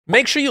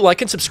Make sure you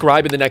like and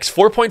subscribe in the next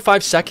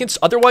 4.5 seconds,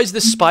 otherwise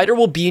this spider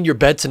will be in your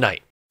bed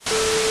tonight.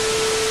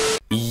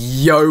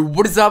 Yo,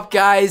 what is up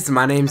guys?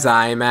 My name's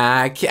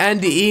iMac,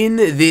 and in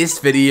this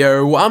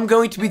video, I'm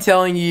going to be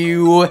telling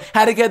you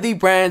how to get the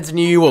brand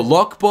new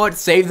LOK-BOT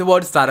Save the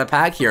World starter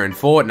pack here in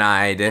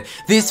Fortnite.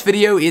 This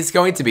video is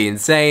going to be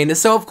insane,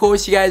 so of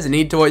course you guys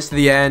need to watch to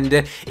the end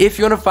if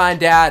you want to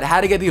find out how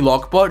to get the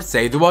LOK-BOT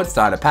Save the World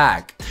starter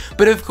pack.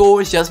 But of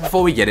course, just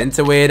before we get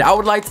into it, I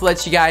would like to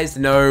let you guys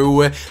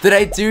know that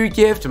I do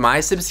gift my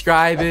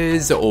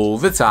subscribers all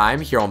the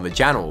time here on the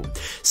channel.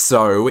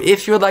 So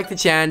if you would like the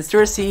chance to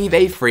receive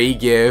a free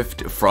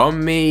gift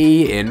from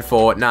me in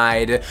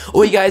Fortnite,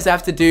 all you guys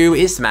have to do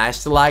is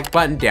smash the like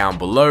button down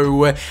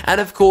below, and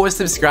of course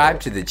subscribe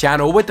to the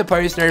channel with the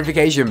post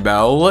notification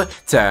bell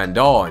turned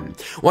on.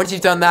 Once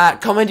you've done that,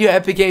 comment your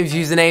Epic Games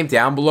username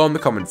down below in the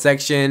comment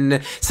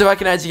section so I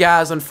can add you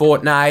guys on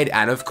Fortnite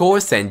and of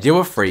course send you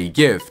a free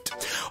gift.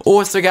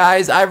 Also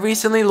guys, I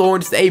recently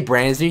launched a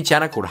brand new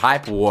channel called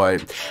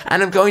LOK-BOT,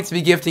 and I'm going to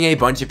be gifting a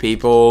bunch of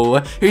people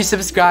who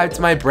subscribe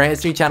to my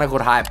brand new channel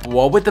called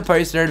LOK-BOT with the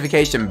post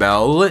notification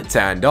bell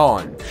turned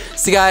on.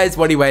 So guys,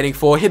 what are you waiting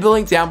for? Hit the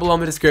link down below in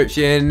the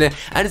description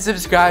and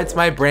subscribe to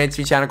my brand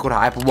new channel called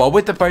LOK-BOT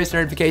with the post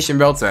notification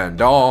bell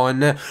turned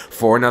on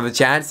for another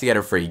chance to get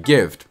a free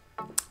gift.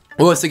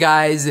 Also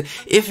guys,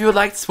 if you would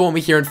like to support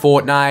me here in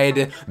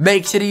Fortnite,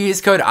 make sure to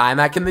use code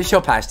iMac in the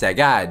shop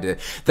 #ad.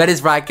 That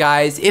is right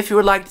guys, if you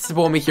would like to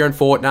support me here in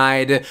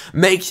Fortnite,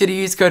 make sure to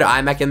use code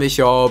iMac in the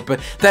shop.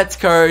 That's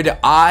code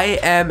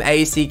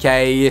IMACK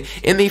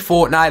in the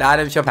Fortnite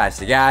item shop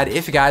 #ad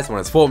if you guys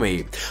want to support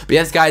me. But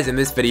yes guys, in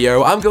this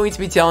video, I'm going to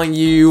be telling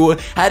you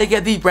how to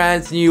get the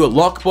brand new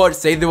LOK-BOT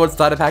Save the World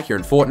starter pack here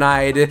in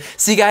Fortnite.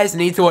 So you guys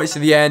need to watch to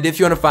the end if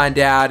you want to find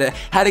out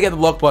how to get the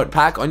LOK-BOT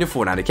pack on your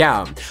Fortnite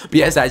account. But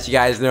yes, as you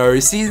guys know,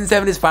 Season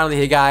 7 is finally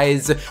here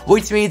guys,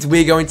 which means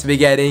we're going to be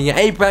getting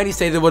a brand new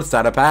Save the World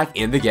starter pack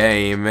in the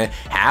game.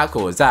 How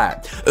cool is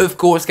that? Of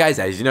course guys,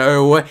 as you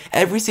know,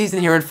 every season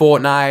here in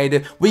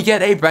Fortnite, we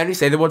get a brand new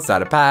Save the World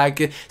starter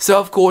pack. So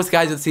of course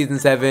guys, with Season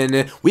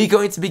 7, we're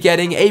going to be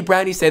getting a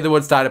brand new Save the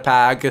World starter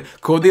pack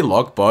called the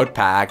LOK-BOT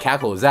pack. How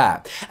cool is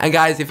that? And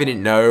guys, if you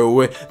didn't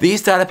know, these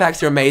starter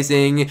packs are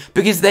amazing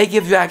because they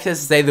give you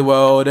access to Save the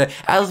World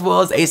as well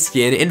as a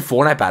skin in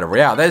Fortnite Battle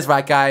Royale. That is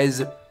right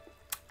guys.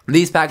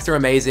 These packs are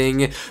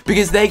amazing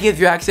because they give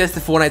you access to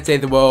Fortnite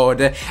Save the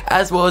World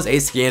as well as a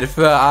skin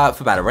for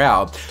Battle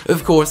Royale.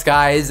 Of course,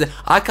 guys,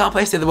 I can't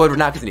play Save the World right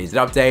now because it needs an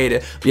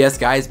update. But yes,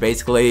 guys,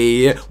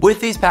 basically, with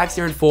these packs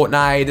here in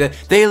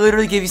Fortnite, they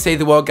literally give you Save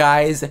the World,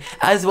 guys,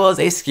 as well as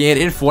a skin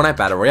in Fortnite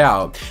Battle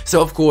Royale.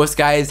 So, of course,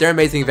 guys, they're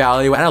amazing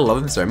value and I love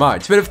them so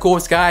much. But, of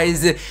course,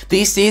 guys,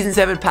 the Season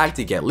 7 pack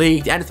did get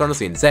leaked and it's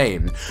honestly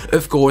insane.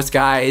 Of course,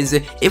 guys,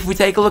 if we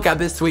take a look at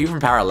this tweet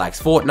from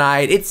Parallax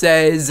Fortnite, it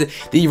says,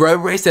 the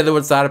Robo Race Save the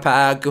World starter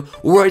pack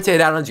will rotate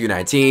out on June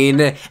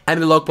 19,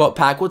 and the LOK-BOT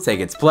pack will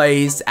take its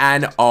place.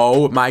 And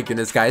oh my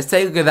goodness, guys,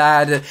 take a look at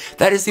that.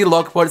 That is the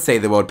LOK-BOT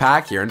Save the World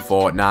pack here in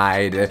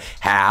Fortnite.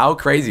 How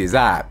crazy is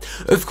that?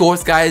 Of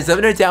course, guys, let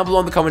me know down below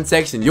in the comment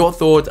section your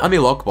thoughts on the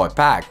LOK-BOT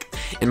pack.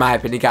 In my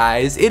opinion,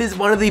 guys, it is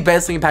one of the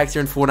best looking packs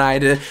here in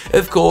Fortnite.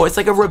 Of course,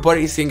 like a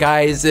robotic skin,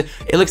 guys.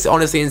 It looks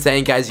honestly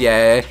insane, guys.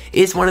 Yeah,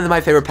 it's one of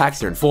my favorite packs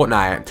here in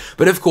Fortnite.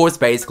 But of course,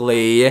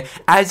 basically,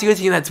 as you guys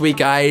see in that tweet,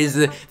 guys,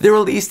 the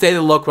release date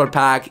of the LOK-BOT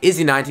pack is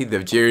the 19th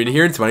of June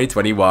here in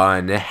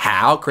 2021.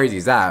 How crazy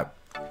is that?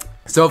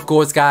 So of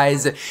course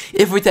guys,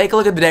 if we take a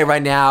look at the date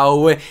right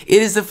now, it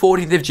is the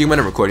 14th of June when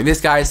I'm recording this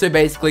guys. So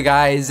basically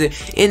guys,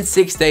 in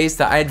 5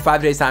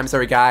 days time,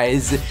 sorry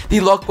guys,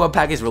 the LOK-BOT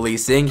pack is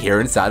releasing here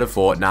inside of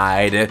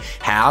Fortnite.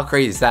 How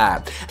crazy is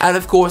that? And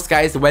of course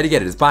guys, the way to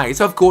get it is buying.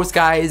 So of course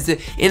guys,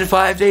 in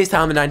 5 days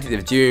time, the 19th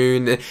of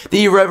June,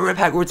 the Robo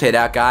pack will rotate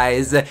out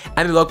guys,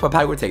 and the LOK-BOT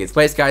pack will take its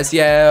place guys.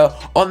 Yeah,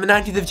 on the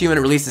 19th of June when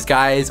it releases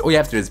guys, all you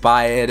have to do is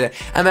buy it,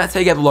 and that's how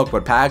you get the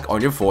LOK-BOT pack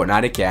on your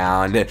Fortnite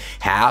account.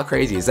 How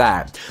crazy is that?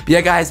 But yeah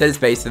guys, that is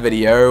basically the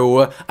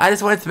video. I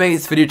just wanted to make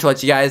this video to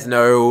let you guys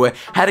know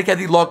how to get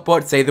the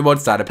LOK-BOT Save the World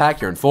starter pack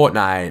here in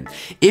Fortnite.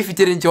 If you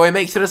did enjoy,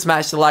 make sure to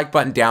smash the like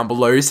button down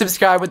below,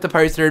 subscribe with the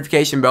post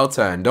notification bell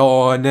turned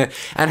on,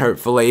 and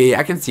hopefully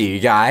I can see you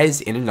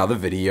guys in another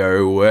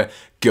video.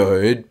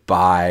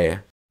 Goodbye.